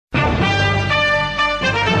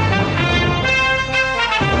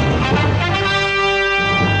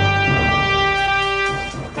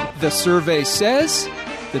The survey says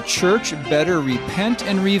the church better repent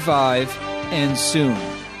and revive, and soon.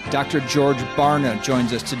 Dr. George Barna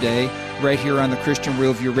joins us today, right here on the Christian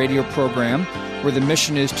Worldview radio program, where the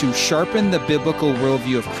mission is to sharpen the biblical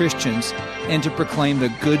worldview of Christians and to proclaim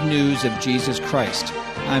the good news of Jesus Christ.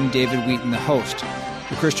 I'm David Wheaton, the host.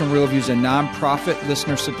 The Christian Worldview is a nonprofit,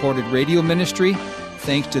 listener-supported radio ministry.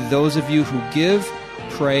 Thanks to those of you who give,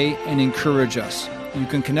 pray, and encourage us. You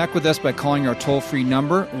can connect with us by calling our toll-free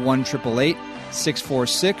number,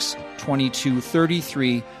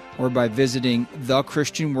 1-888-646-2233, or by visiting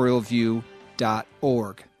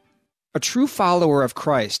thechristianworldview.org. A true follower of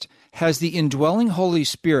Christ has the indwelling Holy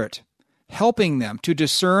Spirit, helping them to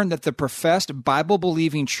discern that the professed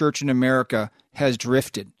Bible-believing church in America has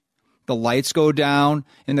drifted. The lights go down,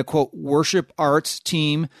 and the, quote, worship arts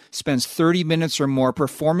team spends 30 minutes or more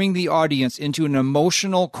performing the audience into an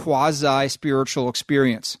emotional, quasi-spiritual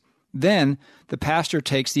experience. Then, the pastor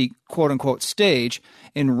takes the, quote-unquote, stage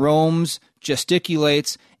and roams,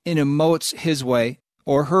 gesticulates, and emotes his way,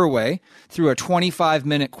 or her way, through a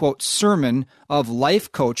 25-minute, quote, sermon of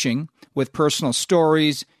life coaching with personal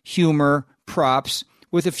stories, humor, props,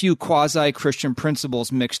 with a few quasi-Christian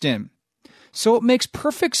principles mixed in. So it makes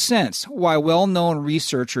perfect sense why well-known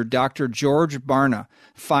researcher Dr. George Barna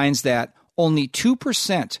finds that only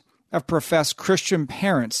 2% of professed Christian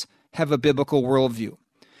parents have a biblical worldview,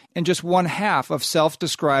 and just 1/2 of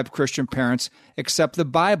self-described Christian parents accept the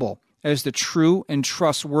Bible as the true and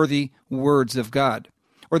trustworthy words of God,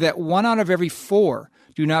 or that 1 out of every 4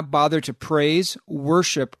 do not bother to praise,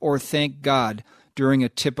 worship, or thank God during a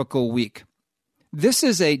typical week. This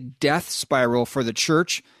is a death spiral for the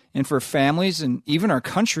church and for families and even our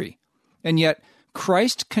country. And yet,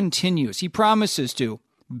 Christ continues. He promises to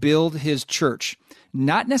build his church,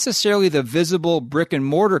 not necessarily the visible brick and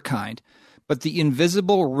mortar kind, but the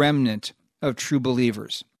invisible remnant of true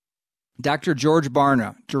believers. Dr. George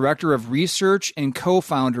Barna, Director of Research and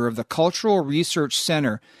co-founder of the Cultural Research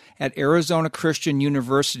Center at Arizona Christian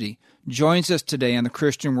University, joins us today on the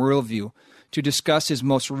Christian Worldview to discuss his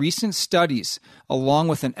most recent studies, along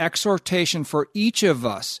with an exhortation for each of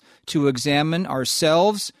us to examine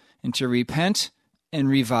ourselves and to repent and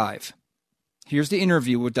revive. Here's the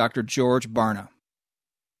interview with Dr. George Barna.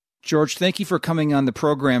 George, thank you for coming on the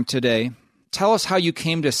program today. Tell us how you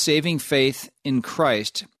came to saving faith in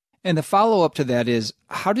Christ. And the follow-up to that is,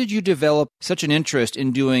 how did you develop such an interest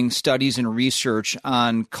in doing studies and research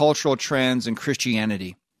on cultural trends and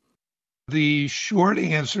Christianity? The short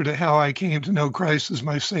answer to how I came to know Christ as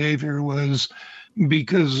my Savior was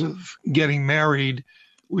because of getting married.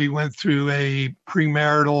 We went through a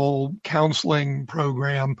premarital counseling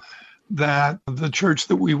program that the church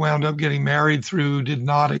that we wound up getting married through did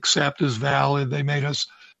not accept as valid. They made us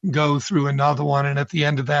go through another one. And at the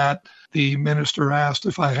end of that, the minister asked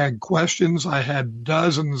if I had questions. I had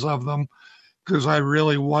dozens of them because I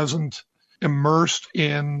really wasn't immersed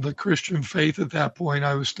in the Christian faith at that point.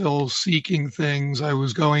 I was still seeking things. I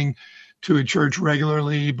was going to a church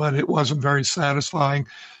regularly, but it wasn't very satisfying.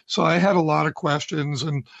 So I had a lot of questions.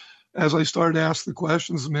 And as I started to ask the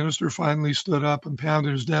questions, the minister finally stood up and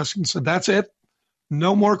pounded his desk and said, "That's it.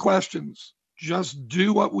 No more questions. Just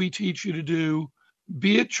do what we teach you to do.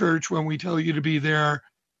 Be at church when we tell you to be there,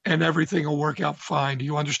 and everything will work out fine. Do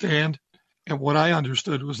you understand?" And what I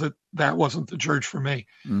understood was that that wasn't the church for me.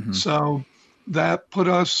 Mm-hmm. So that put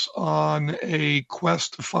us on a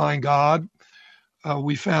quest to find God.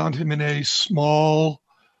 We found him in a small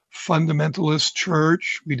fundamentalist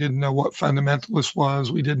church. We didn't know what fundamentalist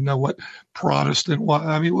was. We didn't know what Protestant was.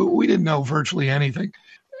 I mean, we didn't know virtually anything.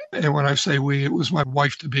 And when I say we, it was my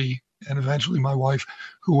wife-to-be and eventually my wife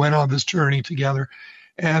who went on this journey together.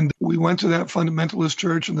 And we went to that fundamentalist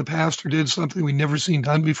church, and the pastor did something we'd never seen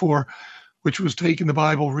done before, which was taking the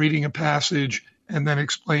Bible, reading a passage, and then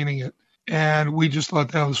explaining it. And we just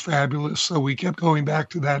thought that was fabulous. So we kept going back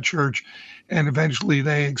to that church. And eventually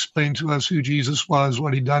they explained to us who Jesus was,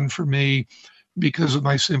 what he'd done for me because of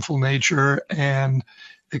my sinful nature, and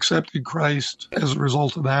accepted Christ as a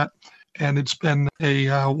result of that. And it's been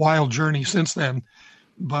a wild journey since then,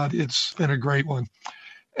 but it's been a great one.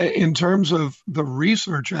 In terms of the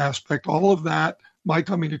research aspect, all of that, my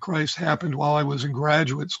coming to Christ happened while I was in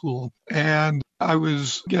graduate school, and I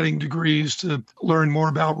was getting degrees to learn more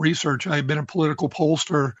about research. I had been a political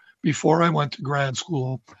pollster before I went to grad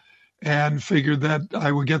school and figured that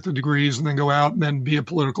I would get the degrees and then go out and then be a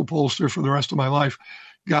political pollster for the rest of my life.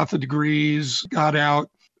 Got the degrees, got out,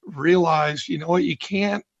 realized, you know what,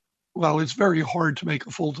 it's very hard to make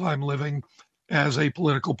a full-time living as a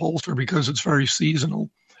political pollster because it's very seasonal.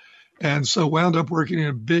 And so wound up working in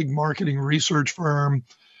a big marketing research firm,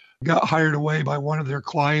 got hired away by one of their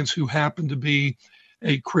clients who happened to be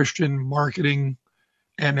a Christian marketing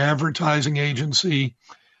and advertising agency.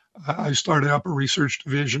 I started up a research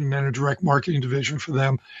division and a direct marketing division for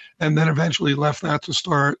them, and then eventually left that to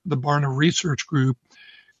start the Barna Research Group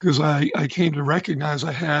because I came to recognize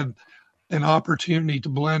I had an opportunity to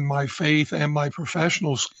blend my faith and my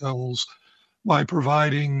professional skills by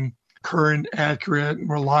providing current, accurate, and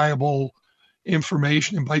reliable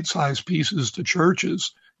information in bite-sized pieces to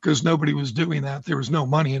churches, because nobody was doing that. There was no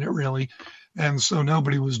money in it, really, and so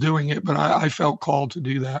nobody was doing it, but I felt called to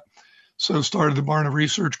do that. So started the Barna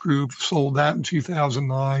Research Group, sold that in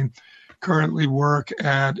 2009, currently work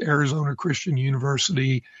at Arizona Christian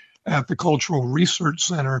University at the Cultural Research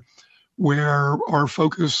Center, where our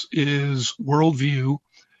focus is worldview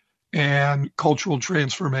and cultural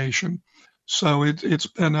transformation. So it's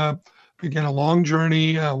been, a long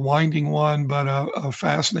journey, a winding one, but a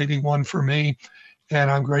fascinating one for me.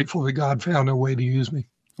 And I'm grateful that God found a way to use me.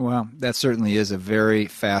 Well, that certainly is a very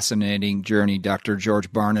fascinating journey. Dr.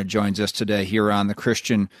 George Barna joins us today here on the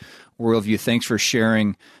Christian Worldview. Thanks for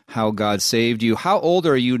sharing how God saved you. How old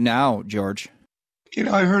are you now, George?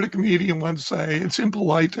 I heard a comedian once say, it's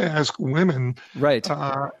impolite to ask women right.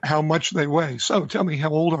 How much they weigh. So tell me, how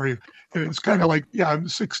old are you? And it's kind of like, I'm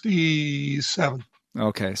 67.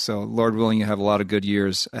 Okay, so Lord willing, you have a lot of good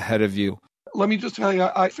years ahead of you. Let me just tell you,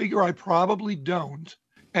 I figure I probably don't.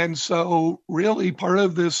 And so really part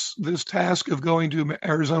of this task of going to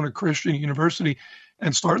Arizona Christian University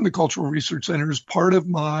and starting the Cultural Research Center is part of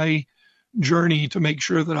my journey to make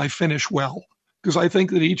sure that I finish well. Because I think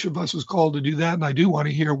that each of us is called to do that. And I do want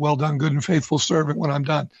to hear, well done, good and faithful servant, when I'm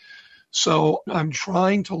done. So I'm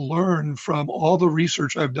trying to learn from all the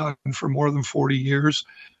research I've done for more than 40 years.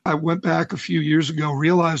 I went back a few years ago,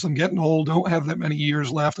 realized I'm getting old, don't have that many years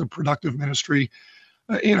left of productive ministry.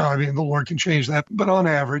 The Lord can change that, but on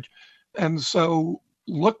average. And so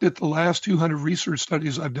looked at the last 200 research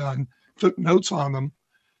studies I've done, took notes on them,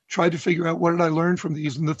 tried to figure out what did I learn from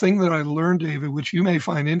these. And the thing that I learned, David, which you may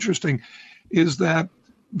find interesting, is that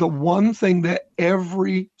the one thing that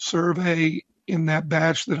every survey in that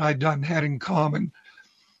batch that I'd done had in common,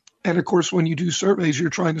 and of course, when you do surveys, you're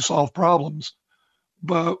trying to solve problems.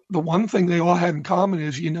 But the one thing they all had in common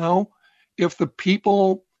is, if the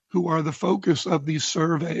people who are the focus of these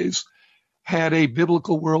surveys had a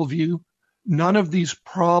biblical worldview, none of these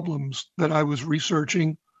problems that I was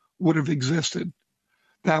researching would have existed.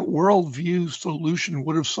 That worldview solution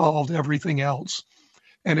would have solved everything else.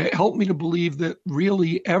 And it helped me to believe that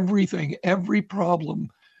really everything, every problem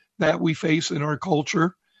that we face in our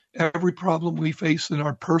culture, every problem we face in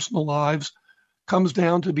our personal lives comes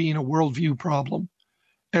down to being a worldview problem.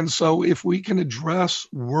 And so if we can address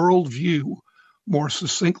worldview more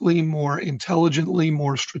succinctly, more intelligently,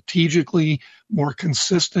 more strategically, more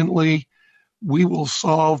consistently, we will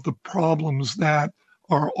solve the problems that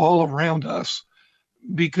are all around us,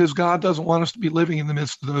 because God doesn't want us to be living in the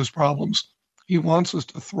midst of those problems. He wants us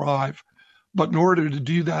to thrive. But in order to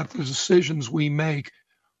do that, the decisions we make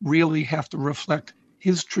really have to reflect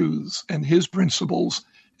His truths and His principles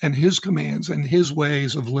and His commands and His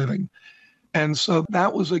ways of living. And so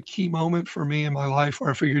that was a key moment for me in my life where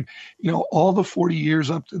I figured, all the 40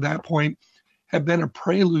 years up to that point have been a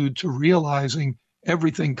prelude to realizing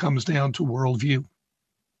everything comes down to worldview.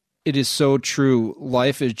 It is so true.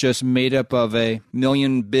 Life is just made up of a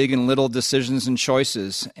million big and little decisions and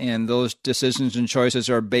choices, and those decisions and choices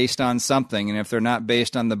are based on something. And if they're not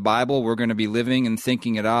based on the Bible, we're going to be living and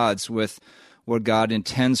thinking at odds with what God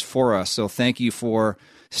intends for us. So thank you for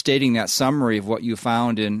stating that summary of what you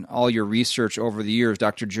found in all your research over the years.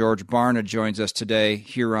 Dr. George Barna joins us today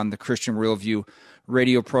here on the Christian Worldview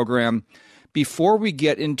radio program. Before we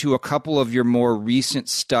get into a couple of your more recent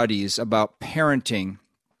studies about parenting,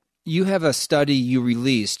 you have a study you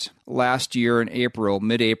released last year in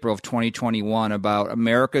mid-April of 2021, about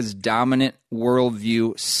America's dominant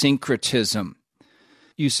worldview syncretism.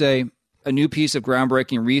 You say, a new piece of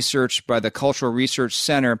groundbreaking research by the Cultural Research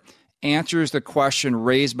Center answers the question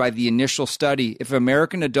raised by the initial study. If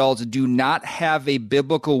American adults do not have a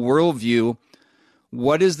biblical worldview,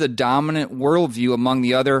 what is the dominant worldview among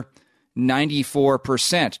the other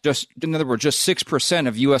 94%? In other words, just 6%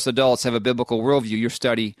 of U.S. adults have a biblical worldview, your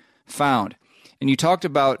study found. And you talked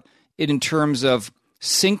about it in terms of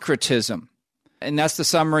syncretism. And that's the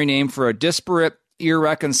summary name for a disparate,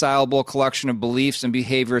 irreconcilable collection of beliefs and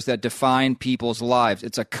behaviors that define people's lives.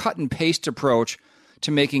 It's a cut and paste approach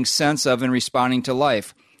to making sense of and responding to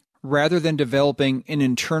life. Rather than developing an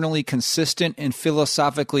internally consistent and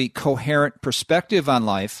philosophically coherent perspective on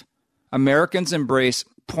life, Americans embrace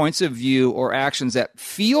points of view or actions that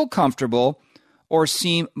feel comfortable or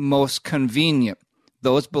seem most convenient.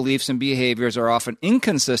 Those beliefs and behaviors are often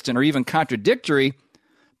inconsistent or even contradictory,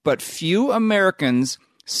 but few Americans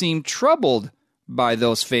seem troubled by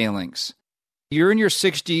those failings. You're in your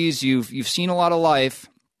 60s, you've seen a lot of life.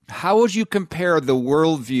 How would you compare the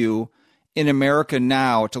worldview in America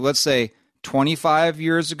now to, let's say, 25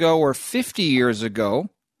 years ago or 50 years ago?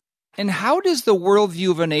 And how does the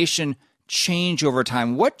worldview of a nation change over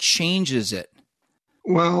time? What changes it?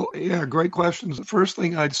 Well, yeah, great questions. The first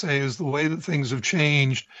thing I'd say is the way that things have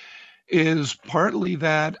changed is partly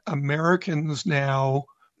that Americans now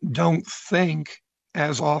don't think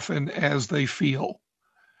as often as they feel.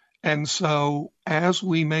 And so as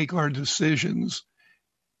we make our decisions,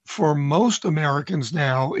 for most Americans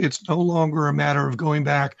now, it's no longer a matter of going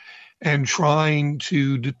back and trying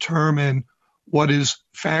to determine what is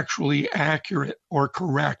factually accurate or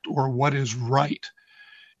correct or what is right.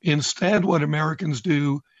 Instead, what Americans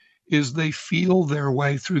do is they feel their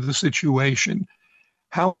way through the situation.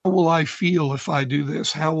 How will I feel if I do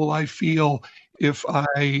this? How will I feel if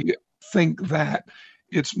I think that?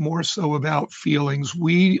 It's more so about feelings.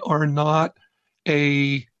 We are not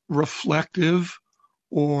a reflective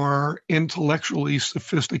or intellectually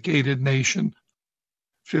sophisticated nation.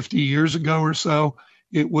 50 years ago or so,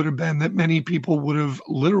 it would have been that many people would have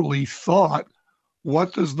literally thought,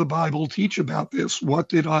 what does the Bible teach about this? What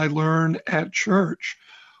did I learn at church?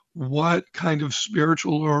 What kind of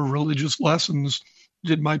spiritual or religious lessons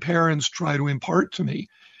did my parents try to impart to me?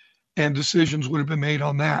 And decisions would have been made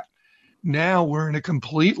on that. Now we're in a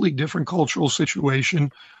completely different cultural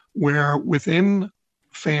situation where within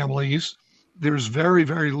families, there's very,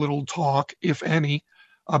 very little talk, if any,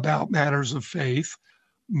 about matters of faith.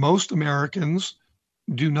 Most Americans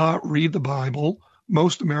do not read the Bible.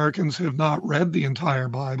 Most Americans have not read the entire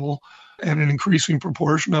Bible, and an increasing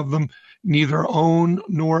proportion of them neither own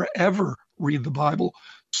nor ever read the Bible.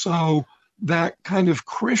 So that kind of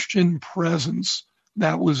Christian presence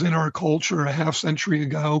that was in our culture a half century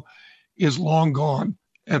ago is long gone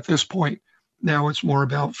at this point. Now it's more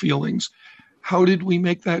about feelings. How did we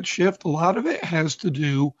make that shift? A lot of it has to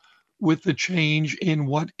do with the change in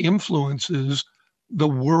what influences the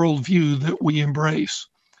worldview that we embrace.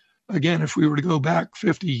 Again, if we were to go back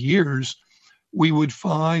 50 years, we would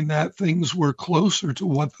find that things were closer to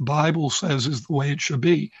what the Bible says is the way it should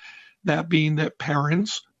be. That being that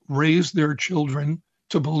parents raise their children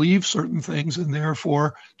to believe certain things and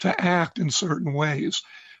therefore to act in certain ways.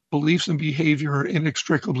 Beliefs and behavior are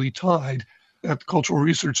inextricably tied. At the Cultural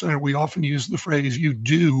Research Center, we often use the phrase, you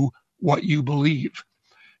do what you believe.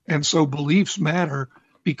 And so beliefs matter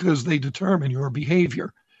because they determine your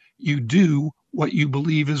behavior. You do what you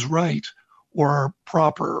believe is right or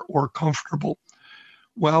proper or comfortable.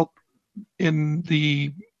 Well, in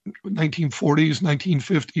the 1940s,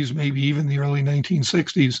 1950s, maybe even the early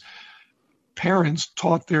 1960s, parents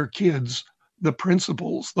taught their kids the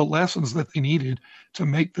principles, the lessons that they needed to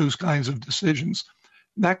make those kinds of decisions.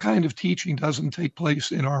 That kind of teaching doesn't take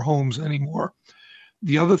place in our homes anymore.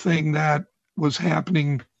 The other thing that was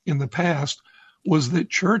happening in the past was that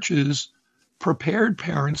churches prepared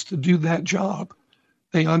parents to do that job.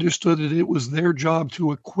 They understood that it was their job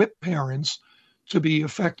to equip parents to be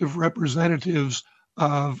effective representatives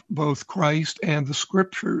of both Christ and the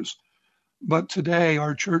scriptures. But today,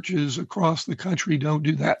 our churches across the country don't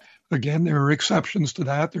do that. Again, there are exceptions to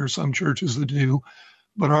that. There are some churches that do,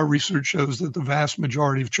 but our research shows that the vast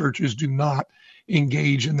majority of churches do not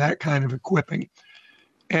engage in that kind of equipping.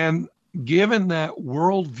 And given that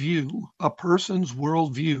worldview, a person's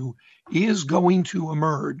worldview is going to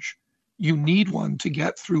emerge, you need one to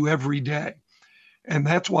get through every day. And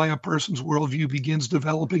that's why a person's worldview begins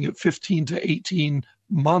developing at 15 to 18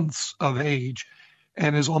 months of age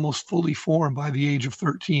and is almost fully formed by the age of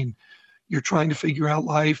 13. You're trying to figure out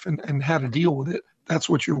life and how to deal with it. That's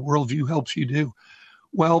what your worldview helps you do.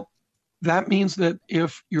 Well, that means that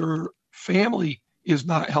if your family is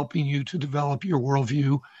not helping you to develop your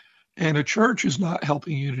worldview and a church is not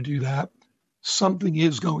helping you to do that, something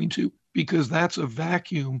is going to, because that's a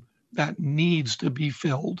vacuum that needs to be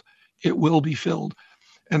filled. It will be filled.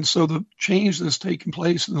 And so the change that's taken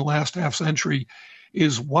place in the last half century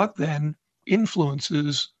is what then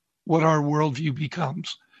influences what our worldview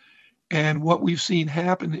becomes. And what we've seen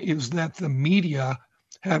happen is that the media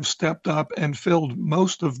have stepped up and filled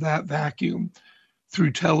most of that vacuum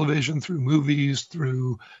through television, through movies,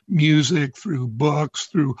 through music, through books,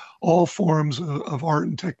 through all forms of art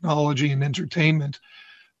and technology and entertainment.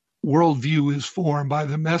 Worldview is formed by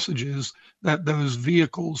the messages that those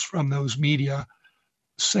vehicles from those media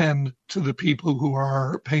send to the people who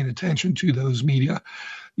are paying attention to those media.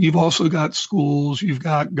 You've also got schools, you've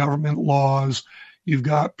got government laws, you've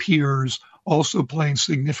got peers also playing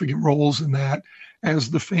significant roles in that, as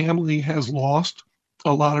the family has lost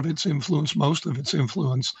a lot of its influence, most of its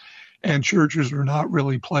influence, and churches are not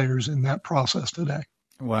really players in that process today.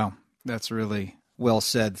 Wow, that's really well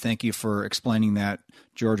said. Thank you for explaining that,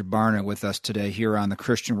 George Barna, with us today here on the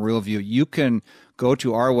Christian Worldview. You can go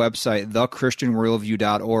to our website,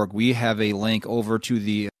 thechristianworldview.org. We have a link over to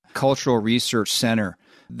the Cultural Research Center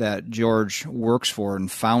that George works for and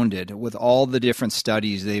founded, with all the different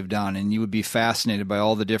studies they've done. And you would be fascinated by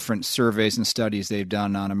all the different surveys and studies they've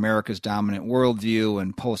done on America's dominant worldview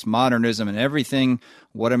and postmodernism and everything,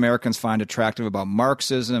 what Americans find attractive about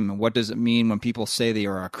Marxism, and what does it mean when people say they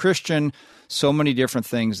are a Christian. So many different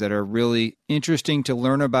things that are really interesting to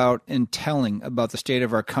learn about and telling about the state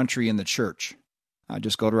of our country and the church.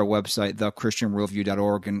 Just go to our website,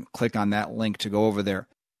 thechristianworldview.org, and click on that link to go over there.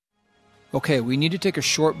 Okay, we need to take a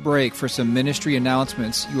short break for some ministry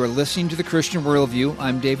announcements. You are listening to the Christian Worldview.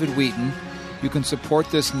 I'm David Wheaton. You can support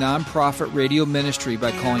this nonprofit radio ministry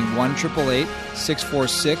by calling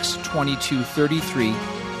 1-888-646-2233,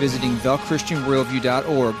 visiting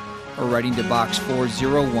thechristianworldview.org, or writing to Box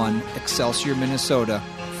 401, Excelsior, Minnesota,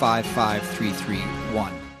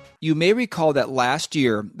 55331. You may recall that last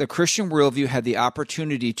year, the Christian Worldview had the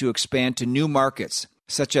opportunity to expand to new markets,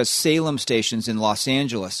 such as Salem stations in Los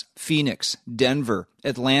Angeles, Phoenix, Denver,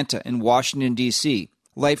 Atlanta, and Washington, D.C.,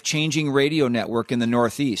 Life-Changing Radio Network in the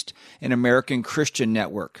Northeast, and American Christian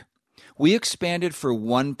Network. We expanded for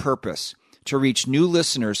one purpose, to reach new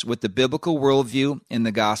listeners with the biblical worldview and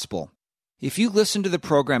the gospel. If you listen to the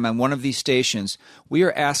program on one of these stations, we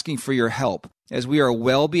are asking for your help, as we are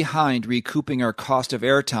well behind recouping our cost of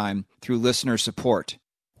airtime through listener support.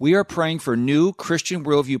 We are praying for new Christian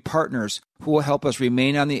Worldview partners who will help us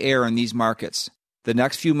remain on the air in these markets. The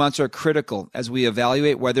next few months are critical as we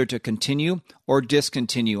evaluate whether to continue or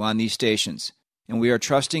discontinue on these stations, and we are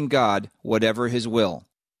trusting God, whatever His will.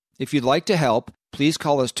 If you'd like to help, please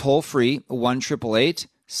call us toll-free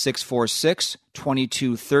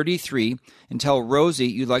 1-888-646-2233 and tell Rosie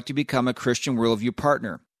you'd like to become a Christian Worldview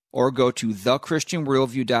partner, or go to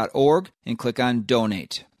thechristianworldview.org and click on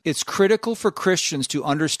Donate. It's critical for Christians to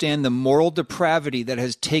understand the moral depravity that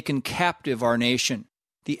has taken captive our nation.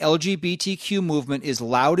 The LGBTQ movement is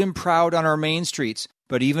loud and proud on our main streets,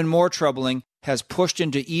 but even more troubling, has pushed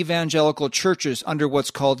into evangelical churches under what's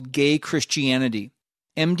called gay Christianity.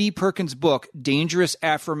 M.D. Perkins' book, Dangerous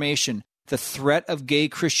Affirmation, The Threat of Gay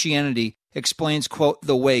Christianity, explains, quote,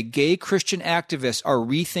 the way gay Christian activists are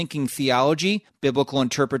rethinking theology, biblical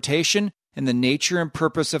interpretation, and the nature and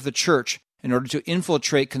purpose of the church in order to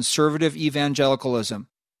infiltrate conservative evangelicalism.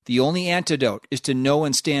 The only antidote is to know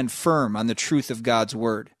and stand firm on the truth of God's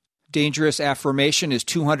Word. Dangerous Affirmation is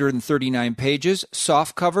 239 pages,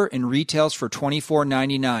 softcover, and retails for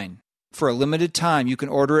 $24.99. For a limited time, you can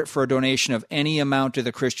order it for a donation of any amount to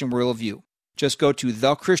the Christian Worldview. Just go to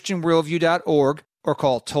thechristianworldview.org or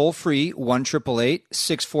call toll-free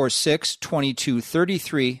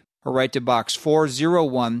 1-888-646-2233 or write to Box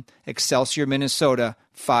 401, Excelsior, Minnesota,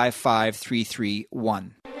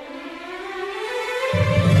 55331.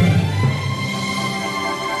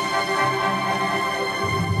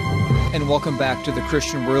 And welcome back to the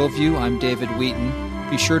Christian Worldview. I'm David Wheaton.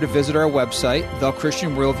 Be sure to visit our website,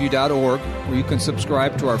 thechristianworldview.org, where you can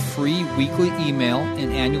subscribe to our free weekly email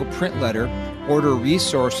and annual print letter, order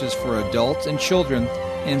resources for adults and children,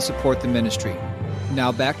 and support the ministry.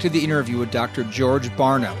 Now back to the interview with Dr. George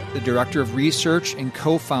Barna, the Director of Research and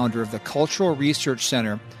co-founder of the Cultural Research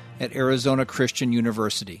Center at Arizona Christian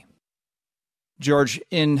University. George,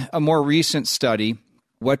 in a more recent study,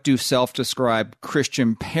 what do self-described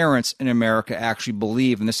Christian parents in America actually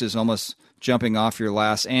believe? And this is almost jumping off your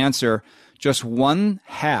last answer. Just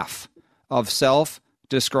 1/2 of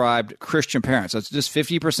self-described Christian parents, so it's just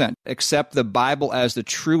 50%, accept the Bible as the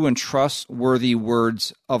true and trustworthy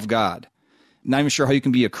words of God. Not even sure how you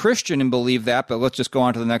can be a Christian and believe that, but let's just go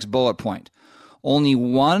on to the next bullet point. Only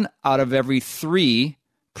 1 out of every 3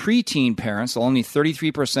 preteen parents, so only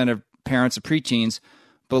 33% of parents of preteens,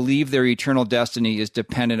 believe their eternal destiny is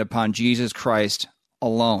dependent upon Jesus Christ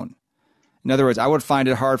alone. In other words, I would find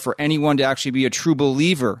it hard for anyone to actually be a true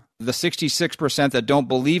believer. The 66% that don't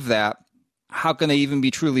believe that, how can they even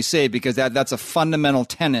be truly saved? Because that's a fundamental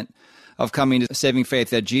tenet of coming to saving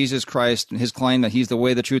faith, that Jesus Christ and His claim that He's the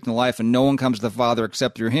way, the truth, and the life, and no one comes to the Father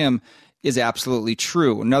except through Him, is absolutely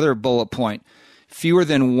true. Another bullet point, fewer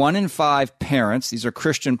than 1 in 5 parents, these are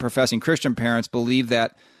professing Christian parents, believe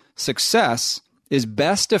that success is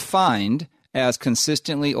best defined as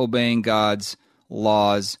consistently obeying God's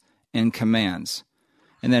laws and commands.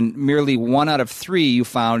 And then merely 1 out of 3, you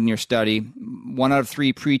found in your study, 1 out of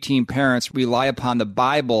 3 preteen parents rely upon the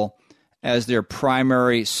Bible as their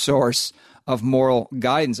primary source of moral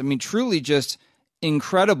guidance. I mean, truly just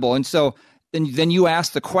incredible. And so then you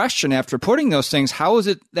ask the question after putting those things, how is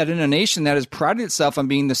it that in a nation that has prided itself on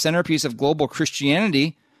being the centerpiece of global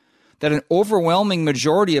Christianity, that an overwhelming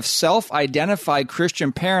majority of self-identified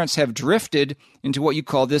Christian parents have drifted into what you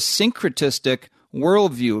call this syncretistic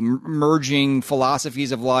worldview, merging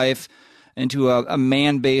philosophies of life into a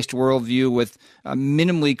man-based worldview with a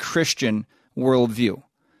minimally Christian worldview?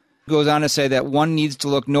 It goes on to say that one needs to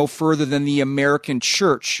look no further than the American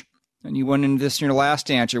church. And you went into this in your last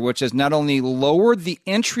answer, which has not only lowered the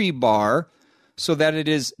entry bar so that it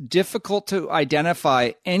is difficult to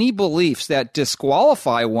identify any beliefs that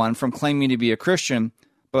disqualify one from claiming to be a Christian,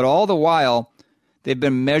 but all the while, they've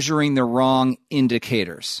been measuring the wrong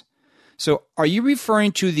indicators. So are you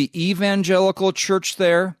referring to the evangelical church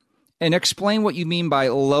there? And explain what you mean by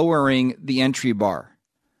lowering the entry bar.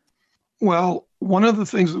 Well, one of the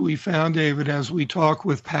things that we found, David, as we talk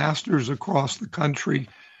with pastors across the country,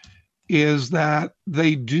 is that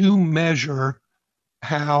they do measure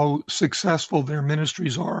how successful their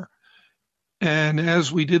ministries are. And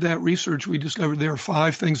as we did that research, we discovered there are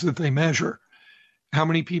 5 things that they measure: how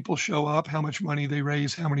many people show up, how much money they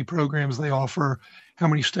raise, how many programs they offer, how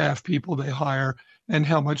many staff people they hire, and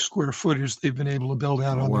how much square footage they've been able to build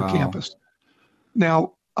out on their campus.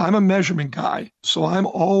 Now, I'm a measurement guy, so I'm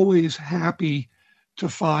always happy to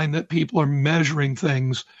find that people are measuring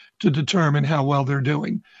things to determine how well they're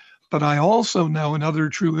doing. But I also know another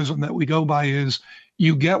truism that we go by is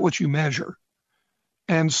you get what you measure.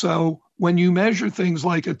 And so when you measure things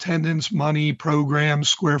like attendance, money, programs,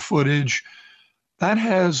 square footage, that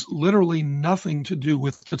has literally nothing to do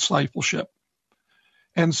with discipleship.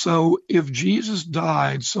 And so if Jesus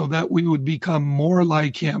died so that we would become more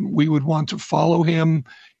like him, we would want to follow him,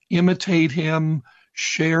 imitate him,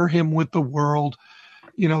 share him with the world,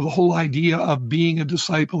 the whole idea of being a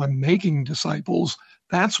disciple and making disciples,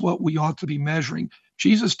 that's what we ought to be measuring.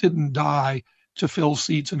 Jesus didn't die to fill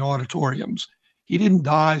seats in auditoriums. He didn't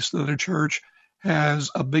die so that a church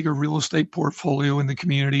has a bigger real estate portfolio in the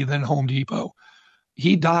community than Home Depot.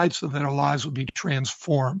 He died so that our lives would be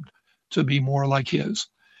transformed to be more like his.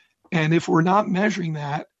 And if we're not measuring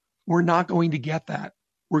that, we're not going to get that.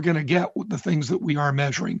 We're going to get the things that we are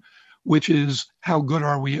measuring, which is how good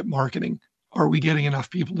are we at marketing? Are we getting enough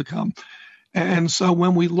people to come? And so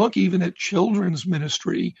when we look even at children's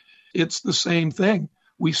ministry, it's the same thing.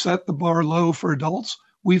 We set the bar low for adults.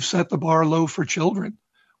 We've set the bar low for children.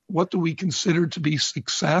 What do we consider to be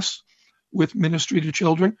success with ministry to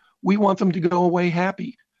children? We want them to go away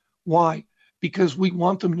happy. Why? Because we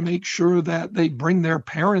want them to make sure that they bring their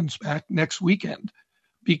parents back next weekend,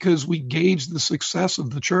 because we gauge the success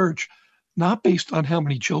of the church not based on how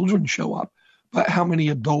many children show up, but how many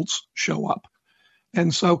adults show up.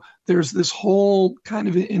 And so there's this whole kind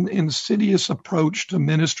of insidious approach to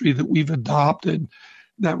ministry that we've adopted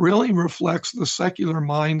that really reflects the secular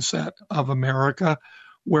mindset of America,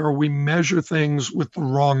 where we measure things with the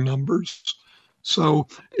wrong numbers. So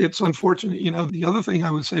it's unfortunate. The other thing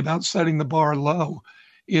I would say about setting the bar low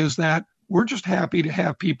is that we're just happy to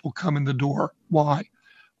have people come in the door. Why?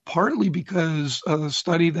 Partly because of the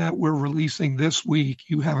study that we're releasing this week,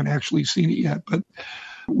 you haven't actually seen it yet, but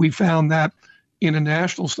we found that in a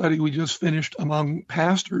national study we just finished among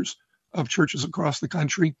pastors of churches across the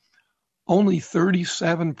country, only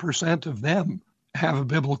 37% of them have a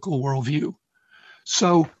biblical worldview.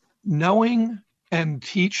 So knowing and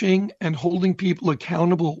teaching and holding people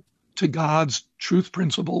accountable to God's truth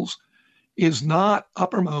principles is not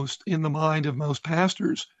uppermost in the mind of most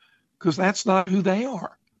pastors, because that's not who they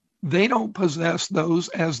are. They don't possess those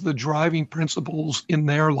as the driving principles in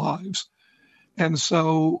their lives. And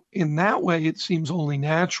so in that way, it seems only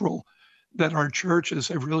natural that our churches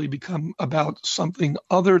have really become about something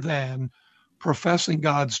other than professing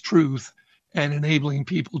God's truth and enabling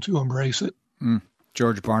people to embrace it.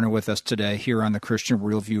 George Barna with us today here on the Christian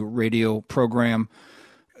Worldview radio program,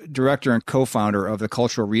 director and co-founder of the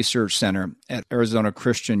Cultural Research Center at Arizona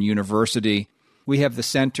Christian University. We have the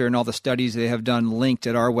center and all the studies they have done linked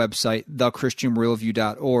at our website,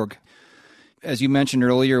 thechristianworldview.org. As you mentioned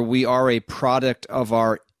earlier, we are a product of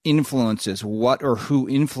our influences, what or who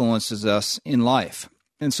influences us in life.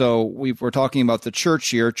 And so we're talking about the church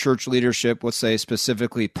here, church leadership, let's say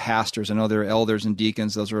specifically pastors. I know there are elders and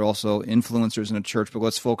deacons. Those are also influencers in a church, but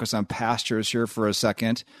let's focus on pastors here for a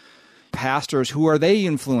second. Pastors, who are they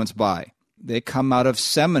influenced by? They come out of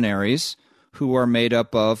seminaries who are made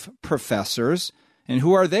up of professors. And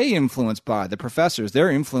who are they influenced by? The professors.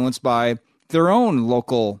 They're influenced by their own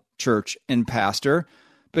local church and pastor.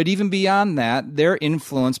 But even beyond that, they're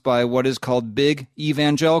influenced by what is called big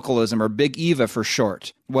evangelicalism, or Big Eva for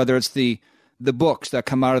short, whether it's the books that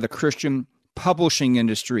come out of the Christian publishing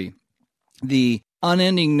industry, the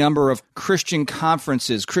unending number of Christian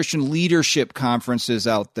conferences, Christian leadership conferences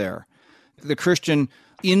out there, the Christian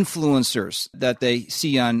influencers that they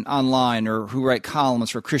see online or who write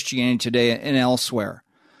columns for Christianity Today and elsewhere.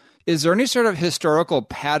 Is there any sort of historical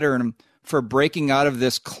pattern for breaking out of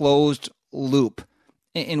this closed loop?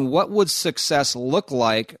 And what would success look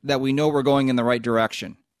like that we know we're going in the right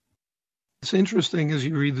direction? It's interesting as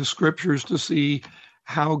you read the scriptures to see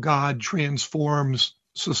how God transforms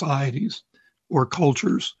societies or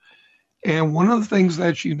cultures. And one of the things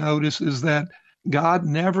that you notice is that God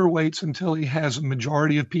never waits until he has a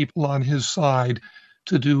majority of people on his side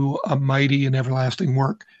to do a mighty and everlasting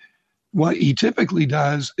work. What he typically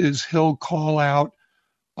does is he'll call out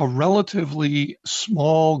a relatively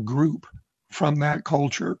small group from that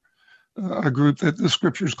culture, a group that the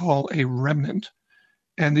scriptures call a remnant.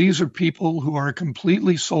 And these are people who are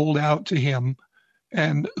completely sold out to him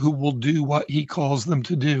and who will do what he calls them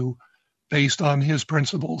to do based on his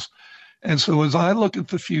principles. And so as I look at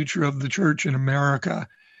the future of the church in America,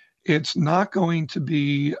 it's not going to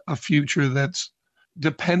be a future that's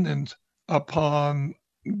dependent upon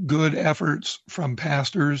good efforts from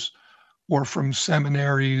pastors or from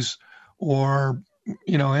seminaries or,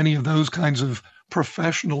 any of those kinds of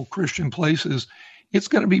professional Christian places. It's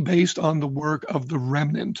going to be based on the work of the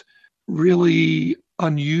remnant, really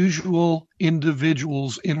unusual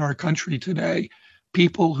individuals in our country today,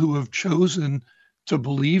 people who have chosen to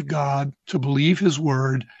believe God, to believe his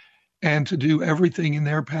word, and to do everything in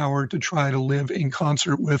their power to try to live in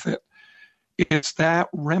concert with it. It's that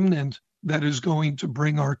remnant that is going to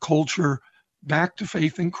bring our culture back to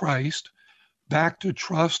faith in Christ, back to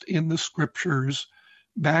trust in the scriptures,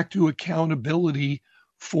 back to accountability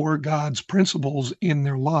for God's principles in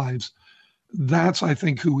their lives. That's, I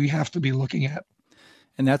think, who we have to be looking at.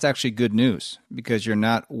 And that's actually good news, because you're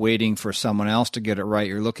not waiting for someone else to get it right.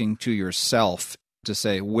 You're looking to yourself to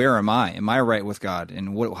say, where am I? Am I right with God?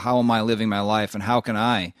 And how am I living my life? And how can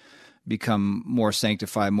I become more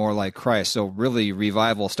sanctified, more like Christ? So really,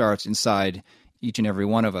 revival starts inside each and every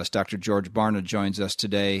one of us. Dr. George Barna joins us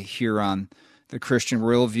today here on the Christian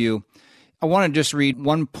Worldview. I want to just read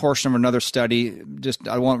one portion of another study.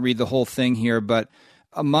 I won't read the whole thing here, but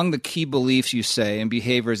among the key beliefs, you say, and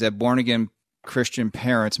behaviors that born-again Christian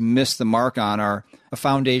parents miss the mark on are a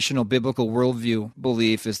foundational biblical worldview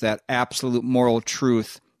belief is that absolute moral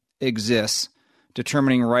truth exists.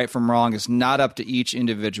 Determining right from wrong is not up to each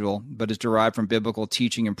individual, but is derived from biblical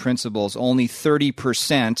teaching and principles. Only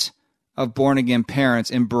 30% of born-again parents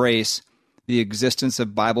embrace the existence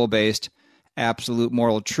of Bible-based absolute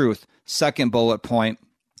moral truth. Second bullet point,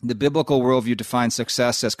 the biblical worldview defines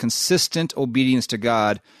success as consistent obedience to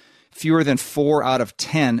God. Fewer than 4 out of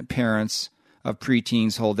 10 parents of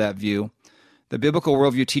preteens hold that view. The biblical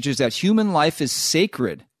worldview teaches that human life is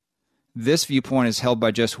sacred. This viewpoint is held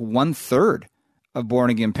by just 1/3 of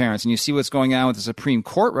born-again parents. And you see what's going on with the Supreme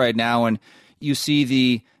Court right now, and you see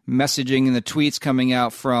the messaging and the tweets coming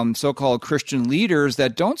out from so-called Christian leaders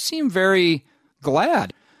that don't seem very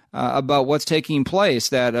glad about what's taking place,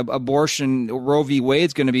 that abortion, Roe v. Wade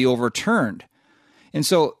is going to be overturned. And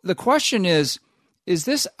so the question is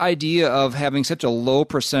this idea of having such a low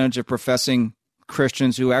percentage of professing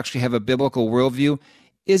Christians who actually have a biblical worldview,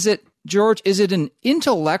 is it, George, is it an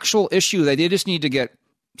intellectual issue that they just need to get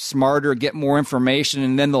smarter, get more information,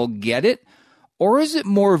 and then they'll get it? Or is it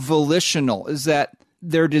more volitional? Is that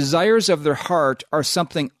their desires of their heart are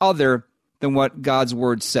something other than what God's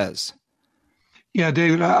word says? Yeah,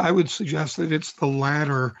 David, I would suggest that it's the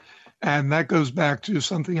latter. And that goes back to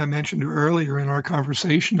something I mentioned earlier in our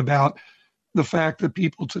conversation about the fact that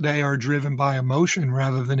people today are driven by emotion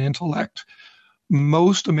rather than intellect.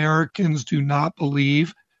 Most Americans do not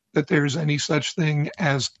believe that there's any such thing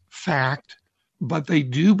as fact, but they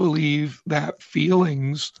do believe that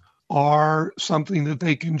feelings are something that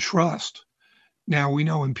they can trust. Now, we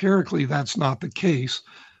know empirically that's not the case,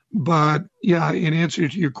 but yeah, in answer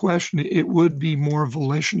to your question, it would be more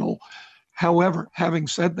volitional. However, having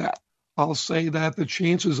said that, I'll say that the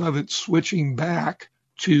chances of it switching back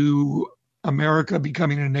to America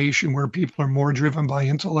becoming a nation where people are more driven by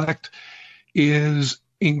intellect is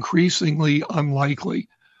increasingly unlikely,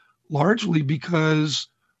 largely because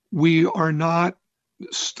we are not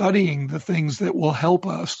studying the things that will help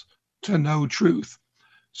us to know truth.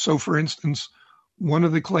 So, for instance, one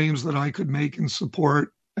of the claims that I could make in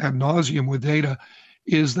support ad nauseum with data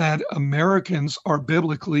is that Americans are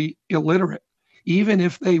biblically illiterate. even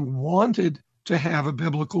if they wanted to have a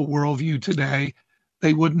biblical worldview today,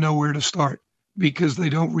 they wouldn't know where to start because they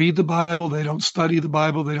don't read the Bible, they don't study the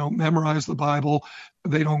Bible, they don't memorize the Bible,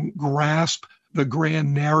 they don't grasp the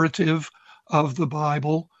grand narrative of the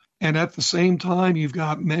Bible. And at the same time, you've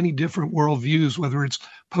got many different worldviews, whether it's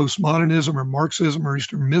postmodernism or Marxism or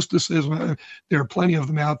Eastern mysticism. There are plenty of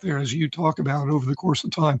them out there, as you talk about over the course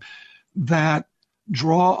of time, that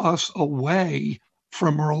draw us away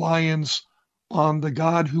from reliance on the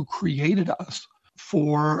God who created us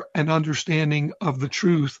for an understanding of the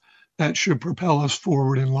truth that should propel us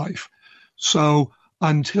forward in life. So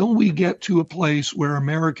until we get to a place where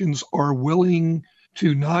Americans are willing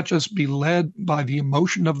to not just be led by the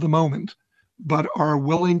emotion of the moment, but are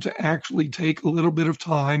willing to actually take a little bit of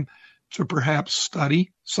time to perhaps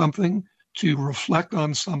study something, to reflect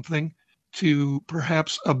on something, to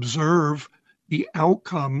perhaps observe the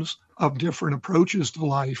outcomes of different approaches to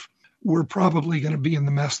life, we're probably going to be in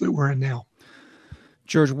the mess that we're in now.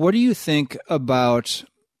 George, what do you think about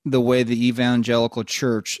the way the evangelical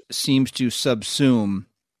church seems to subsume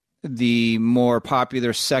the more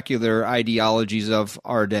popular secular ideologies of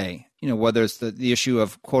our day? You know, whether it's the issue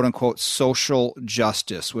of quote unquote social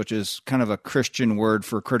justice, which is kind of a Christian word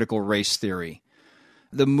for critical race theory.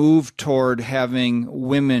 The move toward having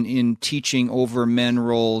women in teaching over men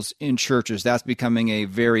roles in churches, that's becoming a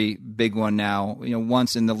very big one now. You know,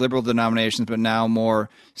 once in the liberal denominations, but now more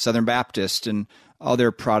Southern Baptist and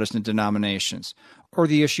other Protestant denominations. Or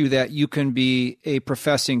the issue that you can be a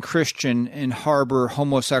professing Christian and harbor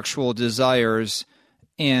homosexual desires,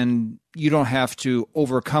 and you don't have to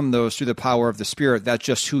overcome those through the power of the Spirit. That's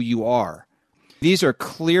just who you are. These are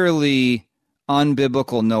clearly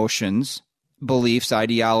unbiblical notions, beliefs,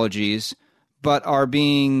 ideologies, but are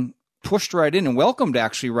being pushed right in and welcomed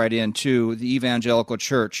actually right into the evangelical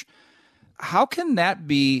church. How can that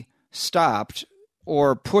be stopped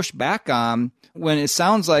or pushed back on when it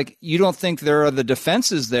sounds like you don't think there are the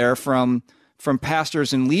defenses there from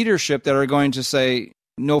pastors and leadership that are going to say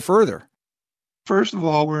no further? First of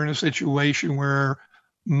all, we're in a situation where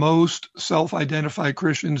most self-identified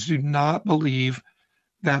Christians do not believe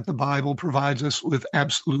that the Bible provides us with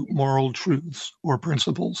absolute moral truths or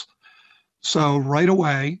principles. So right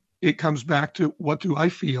away, it comes back to what do I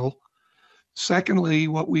feel? Secondly,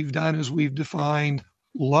 what we've done is we've defined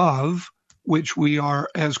love, which we are,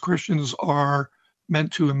 as Christians, are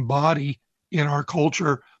meant to embody in our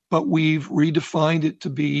culture, but we've redefined it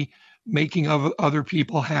to be making other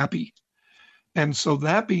people happy. And so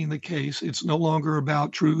that being the case, it's no longer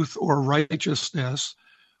about truth or righteousness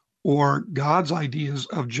or God's ideas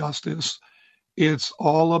of justice. It's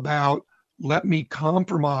all about let me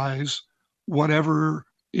compromise whatever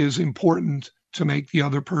is important to make the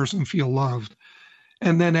other person feel loved.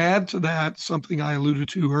 And then add to that something I alluded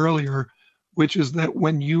to earlier, which is that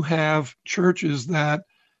when you have churches that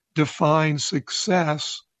define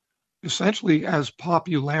success essentially as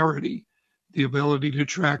popularity, the ability to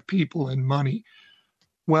attract people and money,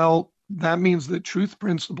 well, that means that truth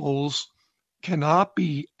principles cannot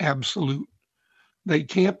be absolute. They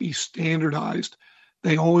can't be standardized.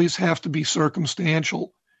 They always have to be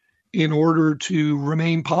circumstantial in order to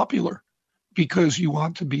remain popular because you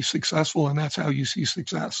want to be successful, and that's how you see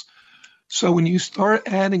success. So when you start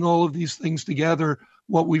adding all of these things together,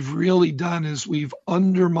 what we've really done is we've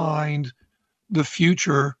undermined the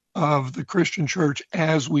future of the Christian church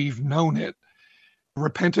as we've known it.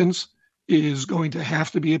 Repentance is going to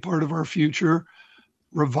have to be a part of our future.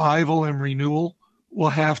 Revival and renewal will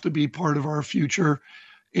have to be part of our future.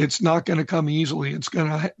 It's not going to come easily. It's going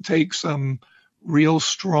to take some real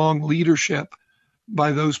strong leadership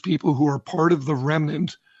by those people who are part of the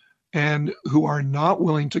remnant and who are not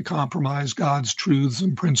willing to compromise God's truths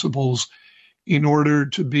and principles in order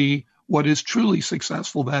to be what is truly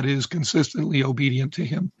successful, that is, consistently obedient to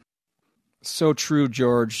Him. So true,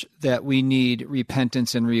 George, that we need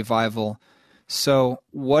repentance and revival. So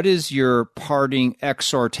what is your parting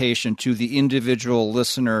exhortation to the individual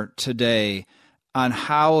listener today on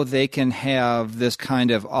how they can have this kind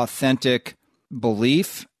of authentic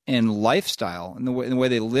belief and lifestyle in the way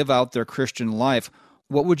they live out their Christian life?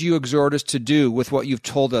 What would you exhort us to do with what you've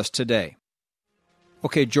told us today?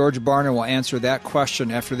 Okay, George Barna will answer that question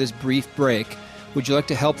after this brief break. Would you like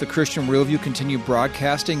to help the Christian Worldview continue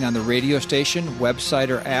broadcasting on the radio station, website,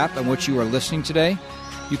 or app on which you are listening today?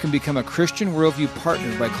 You can become a Christian Worldview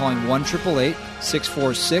partner by calling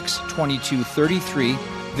 1-888-646-2233,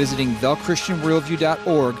 visiting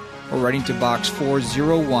thechristianworldview.org, or writing to Box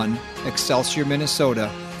 401, Excelsior, Minnesota,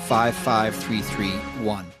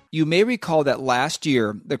 55331. You may recall that last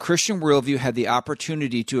year, the Christian Worldview had the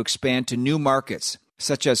opportunity to expand to new markets,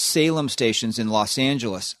 such as Salem stations in Los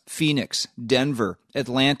Angeles, Phoenix, Denver,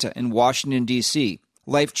 Atlanta, and Washington, D.C.,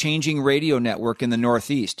 Life-Changing Radio Network in the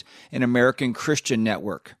Northeast, and American Christian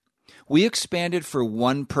Network. We expanded for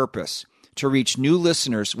one purpose, to reach new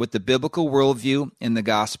listeners with the biblical worldview and the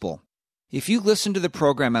gospel. If you listen to the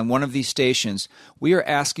program on one of these stations, we are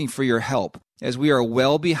asking for your help, as we are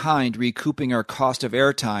well behind recouping our cost of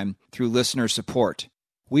airtime through listener support.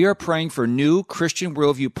 We are praying for new Christian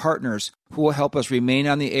Worldview partners who will help us remain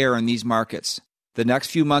on the air in these markets. The next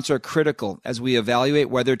few months are critical as we evaluate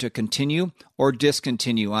whether to continue or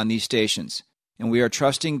discontinue on these stations, and we are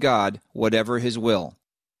trusting God, whatever His will.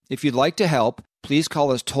 If you'd like to help, please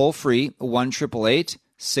call us toll-free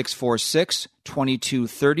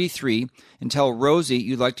 1-888-646-2233 and tell Rosie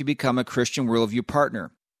you'd like to become a Christian Worldview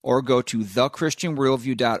partner, or go to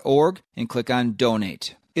thechristianworldview.org and click on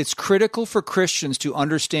Donate. It's critical for Christians to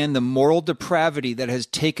understand the moral depravity that has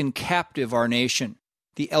taken captive our nation.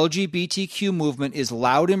 The LGBTQ movement is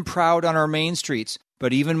loud and proud on our main streets,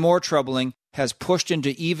 but even more troubling, has pushed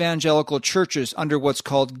into evangelical churches under what's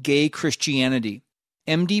called gay Christianity.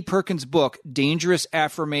 M.D. Perkins' book, Dangerous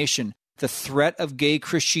Affirmation, The Threat of Gay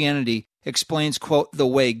Christianity, explains, quote, the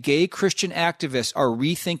way gay Christian activists are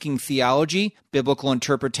rethinking theology, biblical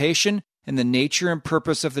interpretation, and the nature and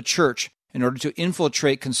purpose of the church in order to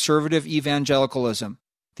infiltrate conservative evangelicalism.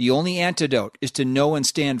 The only antidote is to know and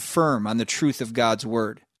stand firm on the truth of God's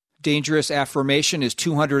Word. Dangerous Affirmation is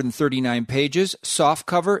 239 pages,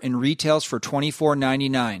 softcover, and retails for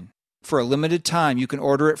 $24.99. For a limited time, you can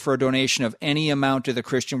order it for a donation of any amount to the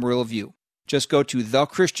Christian Worldview. Just go to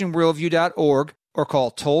thechristianworldview.org or call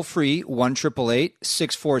toll-free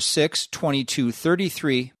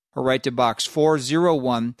 1-888-646-2233 or write to Box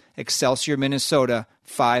 401, Excelsior, Minnesota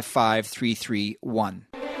 55331.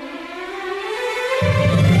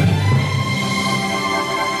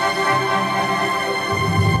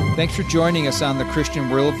 Thanks for joining us on the Christian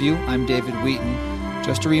Worldview. I'm David Wheaton.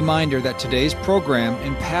 Just a reminder that today's program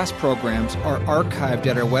and past programs are archived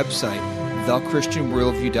at our website,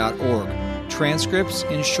 thechristianworldview.org. Transcripts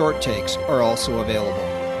and short takes are also available.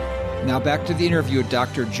 Now back to the interview with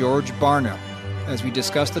Dr. George Barna. As we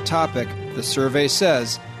discuss the topic, the survey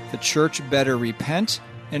says the church better repent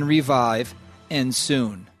and revive, and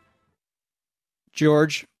soon.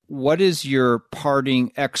 George, what is your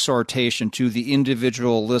parting exhortation to the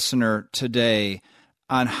individual listener today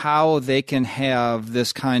on how they can have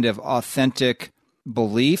this kind of authentic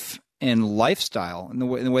belief and lifestyle in the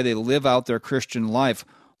way they live out their Christian life?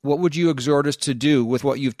 What would you exhort us to do with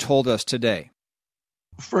what you've told us today?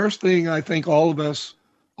 First thing I think all of us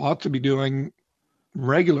ought to be doing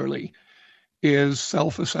regularly is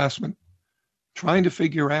self-assessment, trying to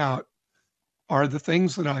figure out, are the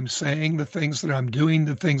things that I'm saying, the things that I'm doing,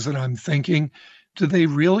 the things that I'm thinking, do they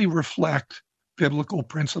really reflect biblical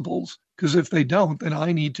principles? Because if they don't, then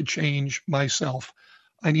I need to change myself.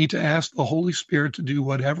 I need to ask the Holy Spirit to do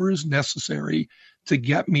whatever is necessary to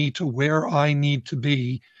get me to where I need to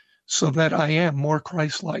be so that I am more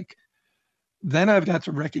Christ-like. Then I've got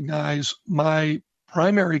to recognize my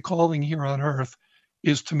primary calling here on earth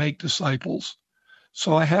is to make disciples.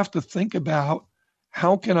 So I have to think about,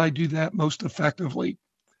 how can I do that most effectively?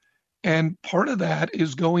 And part of that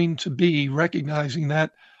is going to be recognizing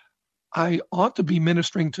that I ought to be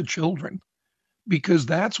ministering to children, because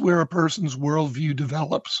that's where a person's worldview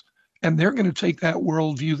develops. And they're going to take that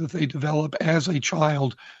worldview that they develop as a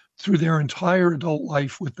child through their entire adult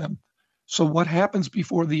life with them. So what happens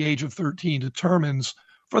before the age of 13 determines,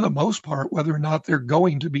 for the most part, whether or not they're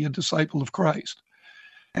going to be a disciple of Christ.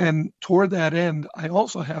 And toward that end, I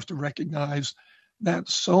also have to recognize that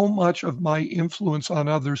so much of my influence on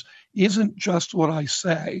others isn't just what I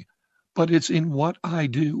say, but it's in what I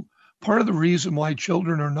do. Part of the reason why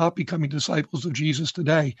children are not becoming disciples of Jesus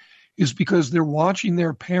today is because they're watching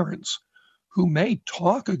their parents, who may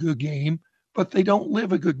talk a good game, but they don't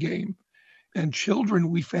live a good game. And children,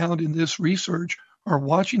 we found in this research, are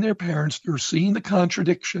watching their parents, they're seeing the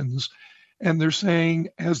contradictions, and they're saying,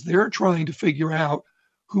 as they're trying to figure out,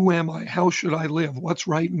 who am I? How should I live? What's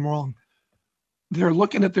right and wrong? They're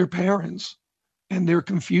looking at their parents and they're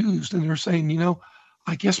confused, and they're saying,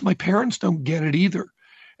 I guess my parents don't get it either.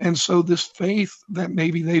 And so this faith that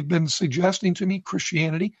maybe they've been suggesting to me,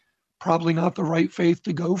 Christianity, probably not the right faith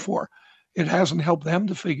to go for. It hasn't helped them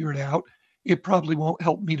to figure it out. It probably won't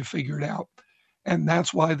help me to figure it out. And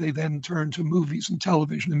that's why they then turn to movies and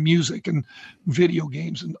television and music and video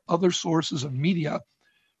games and other sources of media,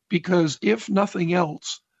 because if nothing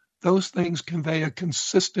else, those things convey a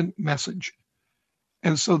consistent message.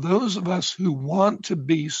 And so those of us who want to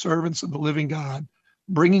be servants of the living God,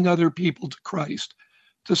 bringing other people to Christ,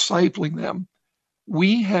 discipling them,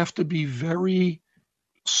 we have to be very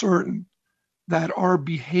certain that our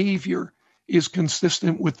behavior is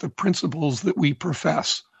consistent with the principles that we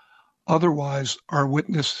profess. Otherwise, our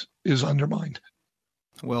witness is undermined.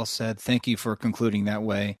 Well said. Thank you for concluding that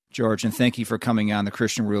way, George, and thank you for coming on the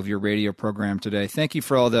Christian Worldview radio program today. Thank you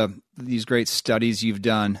for all these great studies you've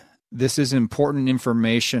done. This is important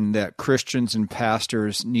information that Christians and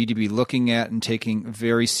pastors need to be looking at and taking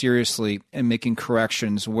very seriously and making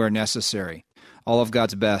corrections where necessary. All of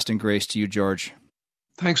God's best and grace to you, George.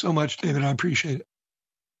 Thanks so much, David. I appreciate it.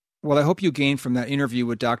 Well, I hope you gained from that interview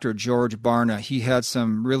with Dr. George Barna. He had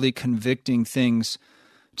some really convicting things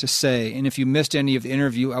to say. And if you missed any of the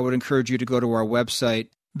interview, I would encourage you to go to our website,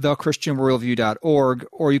 thechristianworldview.org,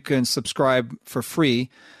 or you can subscribe for free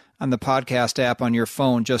on the podcast app on your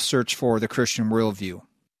phone. Just search for The Christian Worldview.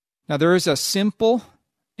 Now, there is a simple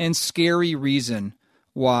and scary reason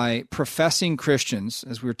why professing Christians,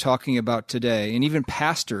 as we're talking about today, and even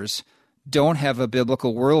pastors, don't have a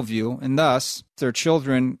biblical worldview, and thus their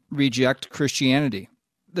children reject Christianity.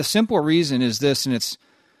 The simple reason is this, and it's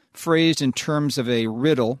phrased in terms of a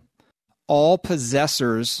riddle: all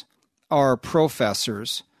possessors are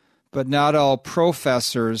professors, but not all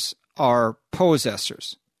professors are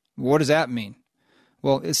possessors. What does that mean?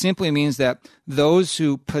 Well, it simply means that those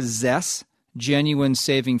who possess genuine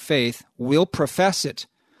saving faith will profess it,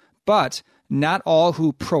 but not all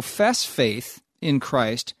who profess faith in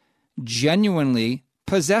Christ genuinely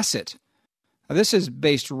possess it. Now, this is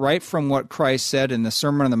based right from what Christ said in the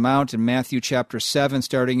Sermon on the Mount in Matthew chapter 7,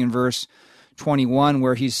 starting in verse 21,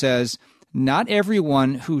 where he says, "Not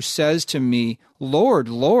everyone who says to me, 'Lord,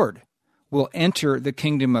 Lord,' will enter the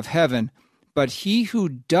kingdom of heaven, but he who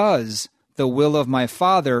does the will of my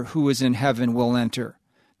Father who is in heaven will enter."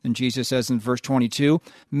 Then Jesus says in verse 22,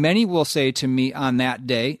 "Many will say to me on that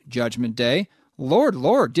day," judgment day, "Lord,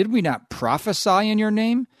 Lord, did we not prophesy in your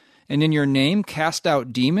name? And in your name cast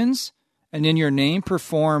out demons? And in your name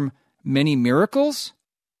perform many miracles?"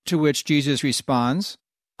 To which Jesus responds,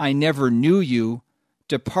 "I never knew you.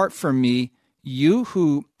 Depart from me, you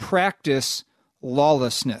who practice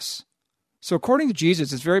lawlessness." So according to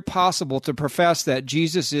Jesus, it's very possible to profess that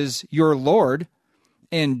Jesus is your Lord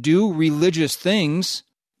and do religious things,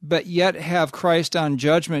 but yet have Christ on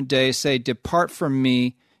Judgment Day say, "Depart from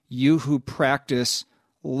me, you who practice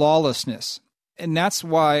lawlessness." And that's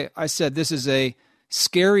why I said this is a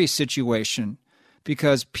scary situation,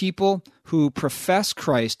 because people who profess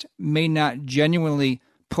Christ may not genuinely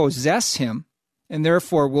possess him and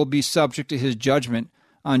therefore will be subject to his judgment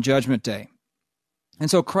on Judgment Day. And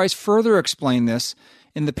so Christ further explained this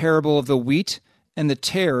in the parable of the wheat and the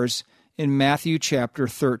tares in Matthew chapter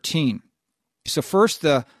 13. So first,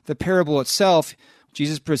 the parable itself,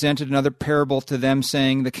 Jesus presented another parable to them,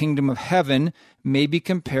 saying, "The kingdom of heaven may be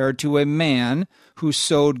compared to a man who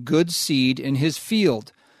sowed good seed in his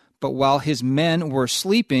field. But while his men were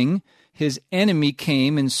sleeping, his enemy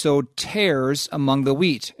came and sowed tares among the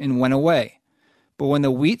wheat and went away. But when the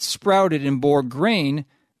wheat sprouted and bore grain,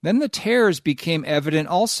 then the tares became evident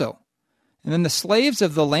also. And then the slaves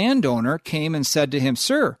of the landowner came and said to him,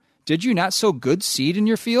 'Sir, did you not sow good seed in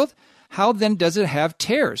your field? How then does it have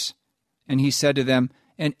tares?' And he said to them,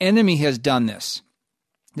 'An enemy has done this.'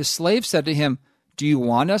 The slave said to him, 'Do you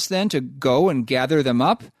want us then to go and gather them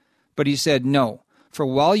up?' But he said, 'No, for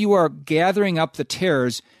while you are gathering up the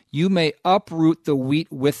tares, you may uproot the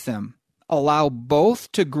wheat with them. Allow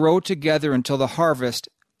both to grow together until the harvest,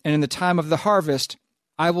 and in the time of the harvest,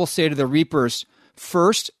 I will say to the reapers,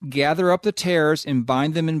 first gather up the tares and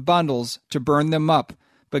bind them in bundles to burn them up,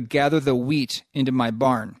 but gather the wheat into my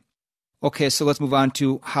barn.'" Okay, so let's move on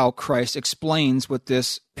to how Christ explains what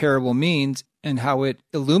this parable means and how it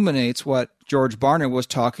illuminates what George Barna was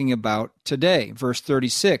talking about today. Verse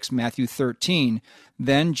 36, Matthew 13.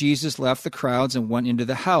 "Then Jesus left the crowds and went into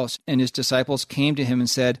the house, and his disciples came to him and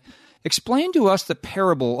said, 'Explain to us the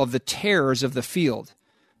parable of the tares of the field.'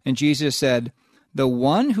 And Jesus said, 'The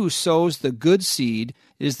one who sows the good seed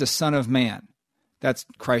is the Son of Man.'" That's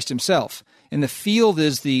Christ himself. "And the field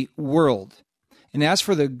is the world. And as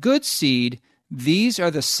for the good seed, these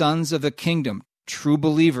are the sons of the kingdom, true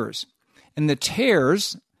believers. And the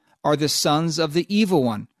tares are the sons of the evil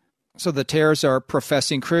one." So the tares are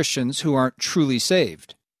professing Christians who aren't truly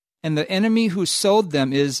saved. "And the enemy who sowed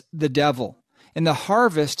them is the devil. And the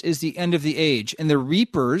harvest is the end of the age, and the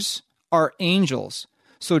reapers are angels.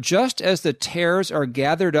 So just as the tares are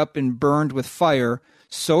gathered up and burned with fire,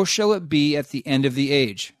 so shall it be at the end of the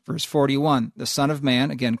age." Verse 41, "The Son of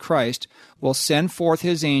Man," again Christ, "will send forth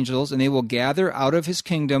his angels, and they will gather out of his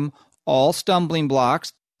kingdom all stumbling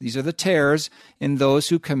blocks," these are the tares, "in those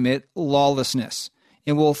who commit lawlessness,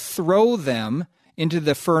 and will throw them into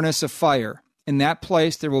the furnace of fire. In that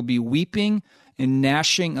place there will be weeping and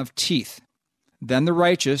gnashing of teeth. Then the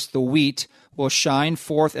righteous, the wheat, will shine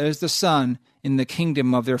forth as the sun in the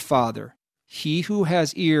kingdom of their Father. He who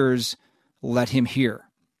has ears, let him hear.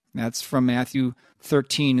 That's from Matthew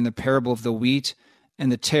 13 in the parable of the wheat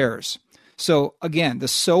and the tares. So again, the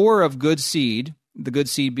sower of good seed, the good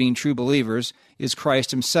seed being true believers, is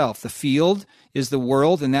Christ himself. The field is the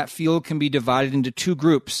world, and that field can be divided into two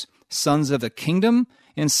groups, sons of the kingdom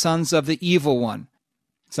and sons of the evil one.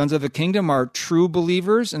 Sons of the kingdom are true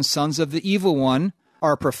believers, and sons of the evil one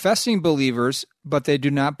are professing believers, but they do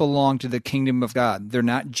not belong to the kingdom of God. They're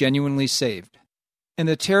not genuinely saved. And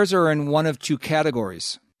the tares are in one of two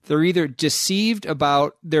categories. They're either deceived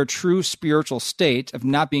about their true spiritual state of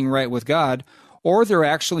not being right with God, or they're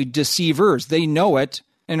actually deceivers. They know it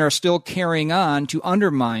and are still carrying on to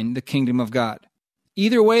undermine the kingdom of God.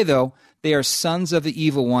 Either way, though, they are sons of the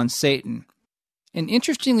evil one, Satan. And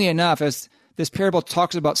interestingly enough, as this parable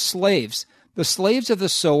talks about slaves, the slaves of the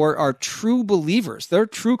sower are true believers. They're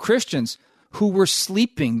true Christians who were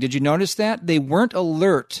sleeping. Did you notice that? They weren't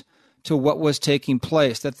alert to what was taking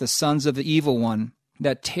place, that the sons of the evil one,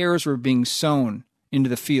 that tares were being sown into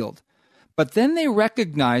the field. But then they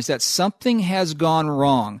recognize that something has gone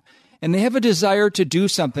wrong, and they have a desire to do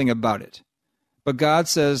something about it. But God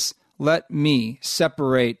says, let me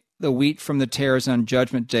separate the wheat from the tares on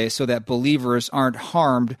Judgment Day so that believers aren't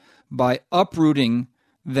harmed by uprooting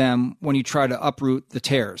them when you try to uproot the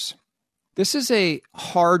tares. This is a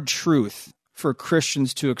hard truth for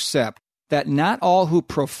Christians to accept, that not all who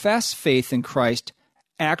profess faith in Christ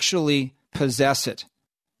actually possess it.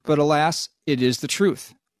 But alas, it is the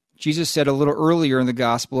truth. Jesus said a little earlier in the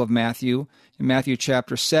Gospel of Matthew, in Matthew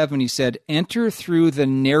chapter 7, he said, enter through the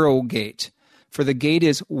narrow gate, for the gate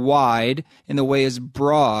is wide and the way is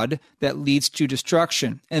broad that leads to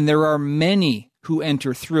destruction, and there are many who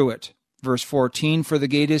enter through it. Verse 14, for the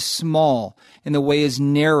gate is small and the way is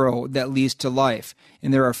narrow that leads to life,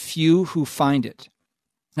 and there are few who find it.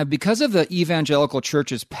 Now, because of the evangelical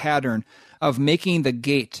church's pattern of making the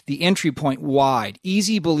gate, the entry point, wide,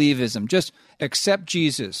 easy believism, just accept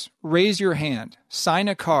Jesus, raise your hand, sign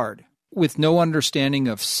a card, with no understanding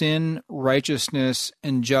of sin, righteousness,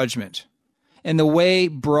 and judgment. And the way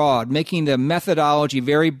broad, making the methodology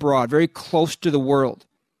very broad, very close to the world.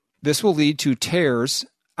 This will lead to tares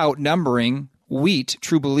outnumbering wheat,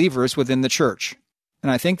 true believers, within the church. And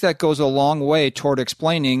I think that goes a long way toward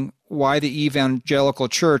explaining why the evangelical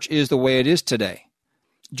church is the way it is today.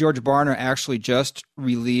 George Barna actually just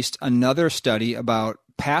released another study about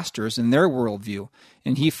pastors and their worldview,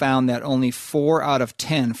 and he found that only 4 out of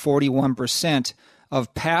 10, 41%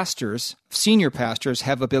 of pastors, senior pastors,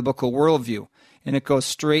 have a biblical worldview. And it goes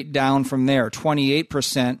straight down from there.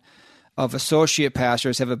 28% of associate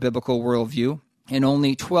pastors have a biblical worldview, and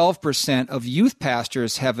only 12% of youth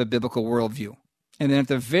pastors have a biblical worldview. And then at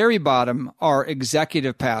the very bottom are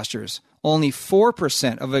executive pastors. Only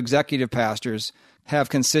 4% of executive pastors have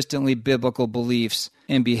consistently biblical beliefs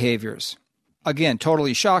and behaviors. Again,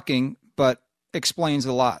 totally shocking, but explains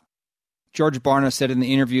a lot. George Barna said in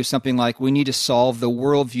the interview something like, we need to solve the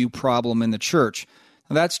worldview problem in the church.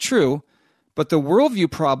 Now, that's true, but the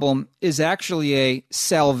worldview problem is actually a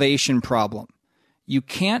salvation problem. You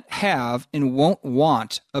can't have and won't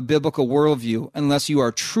want a biblical worldview unless you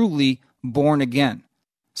are truly born again.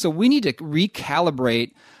 So we need to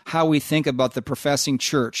recalibrate how we think about the professing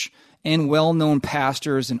church and well-known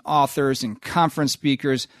pastors and authors and conference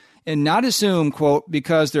speakers, and not assume, quote,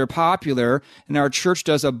 because they're popular and our church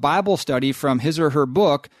does a Bible study from his or her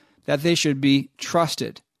book, that they should be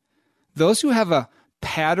trusted. Those who have a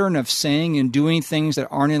pattern of saying and doing things that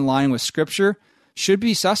aren't in line with Scripture should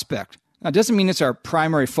be suspect. Now, it doesn't mean it's our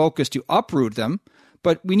primary focus to uproot them,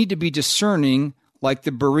 but we need to be discerning like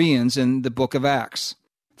the Bereans in the book of Acts.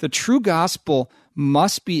 The true gospel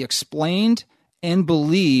must be explained and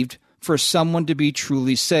believed for someone to be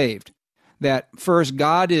truly saved. That first,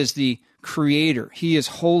 God is the creator. He is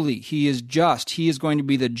holy. He is just. He is going to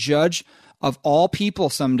be the judge of all people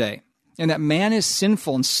someday. And that man is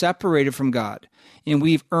sinful and separated from God. And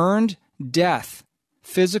we've earned death,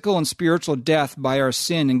 physical and spiritual death, by our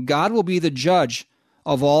sin. And God will be the judge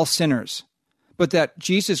of all sinners. But that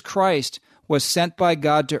Jesus Christ was sent by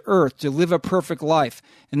God to earth to live a perfect life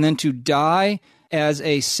and then to die as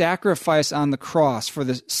a sacrifice on the cross for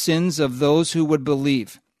the sins of those who would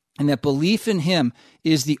believe. And that belief in him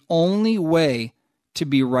is the only way to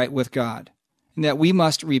be right with God. And that we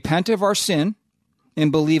must repent of our sin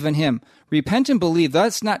and believe in him. Repent and believe,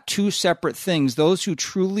 that's not two separate things. Those who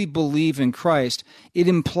truly believe in Christ, it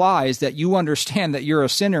implies that you understand that you're a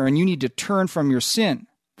sinner and you need to turn from your sin.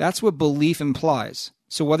 That's what belief implies.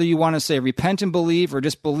 So whether you want to say repent and believe or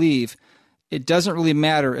just believe, it doesn't really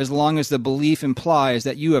matter as long as the belief implies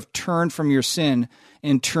that you have turned from your sin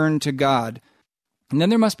and turned to God. And then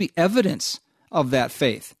there must be evidence of that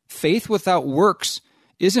faith. Faith without works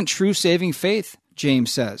isn't true saving faith,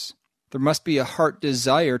 James says. There must be a heart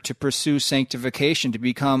desire to pursue sanctification, to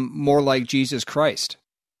become more like Jesus Christ.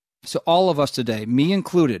 So all of us today, me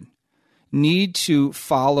included, need to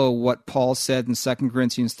follow what Paul said in 2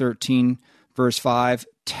 Corinthians 13, verse 5.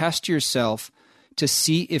 Test yourself to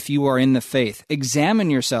see if you are in the faith. Examine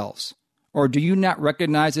yourselves. Or do you not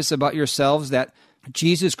recognize this about yourselves, that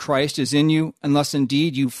Jesus Christ is in you, unless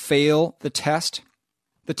indeed you fail the test?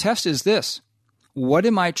 The test is this: what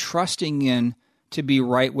am I trusting in to be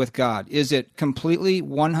right with God? Is it completely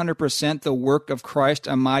 100% the work of Christ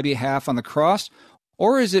on my behalf on the cross?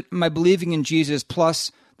 Or is it my believing in Jesus plus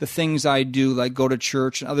the things I do, like go to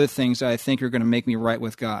church and other things that I think are going to make me right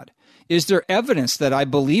with God? Is there evidence that I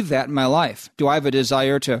believe that in my life? Do I have a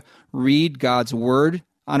desire to read God's Word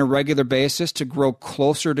on a regular basis, to grow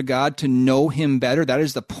closer to God, to know Him better? That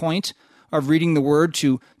is the point of reading the Word,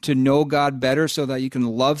 to know God better so that you can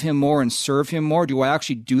love Him more and serve Him more. Do I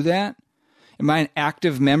actually do that? Am I an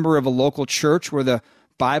active member of a local church where the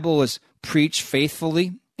Bible is preached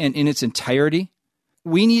faithfully and in its entirety?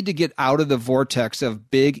 We need to get out of the vortex of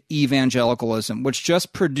big evangelicalism, which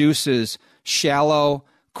just produces shallow,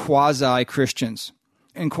 quasi-Christians.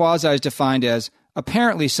 And quasi is defined as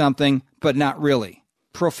apparently something, but not really.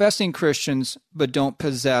 Professing Christians, but don't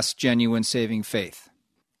possess genuine saving faith.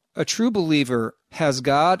 A true believer has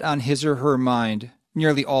God on his or her mind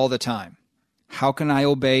nearly all the time. How can I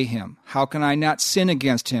obey Him? How can I not sin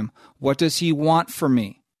against Him? What does He want from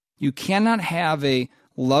me? You cannot have a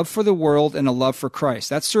love for the world and a love for Christ.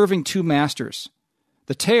 That's serving two masters.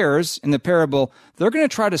 The tares in the parable, they're going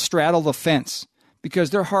to try to straddle the fence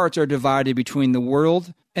because their hearts are divided between the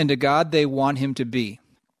world and the God they want Him to be.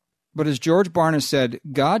 But as George Barna said,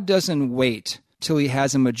 God doesn't wait till He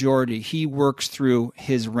has a majority. He works through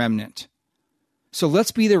His remnant. So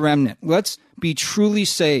let's be the remnant. Let's be truly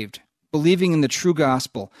saved, believing in the true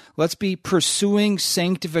gospel. Let's be pursuing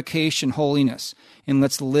sanctification, holiness, and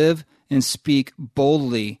let's live and speak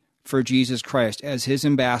boldly for Jesus Christ as His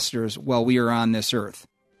ambassadors while we are on this earth.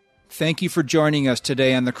 Thank you for joining us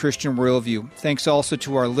today on the Christian Worldview. Thanks also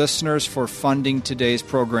to our listeners for funding today's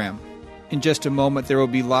program. In just a moment, there will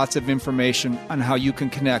be lots of information on how you can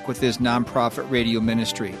connect with this nonprofit radio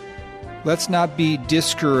ministry. Let's not be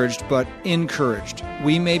discouraged, but encouraged.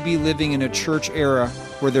 We may be living in a church era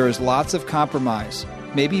where there is lots of compromise,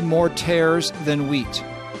 maybe more tares than wheat.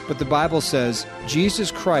 But the Bible says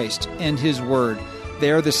Jesus Christ and His Word,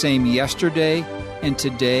 they are the same yesterday and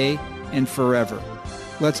today and forever.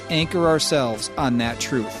 Let's anchor ourselves on that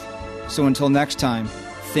truth. So until next time,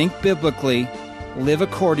 think biblically, live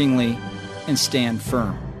accordingly, and stand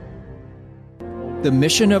firm. The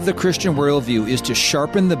mission of the Christian Worldview is to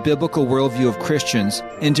sharpen the biblical worldview of Christians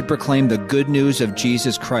and to proclaim the good news of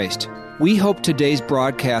Jesus Christ. We hope today's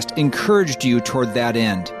broadcast encouraged you toward that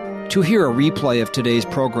end. To hear a replay of today's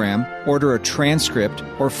program, order a transcript,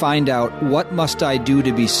 or find out what must I do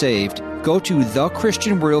to be saved, go to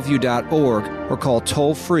thechristianworldview.org or call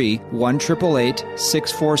toll-free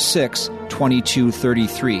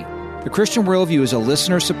 1-888-646-2233. The Christian Worldview is a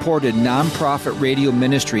listener-supported nonprofit radio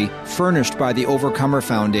ministry furnished by the Overcomer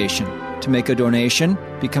Foundation. To make a donation,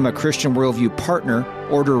 become a Christian Worldview partner,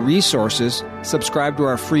 order resources, subscribe to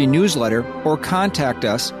our free newsletter, or contact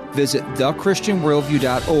us, visit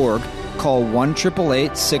thechristianworldview.org, call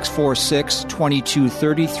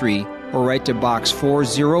 1-888-646-2233, or write to Box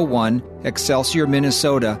 401, Excelsior,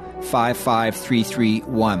 Minnesota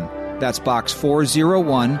 55331. That's Box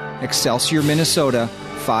 401, Excelsior, Minnesota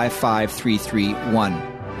 55331.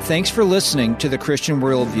 Thanks for listening to the Christian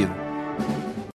Worldview.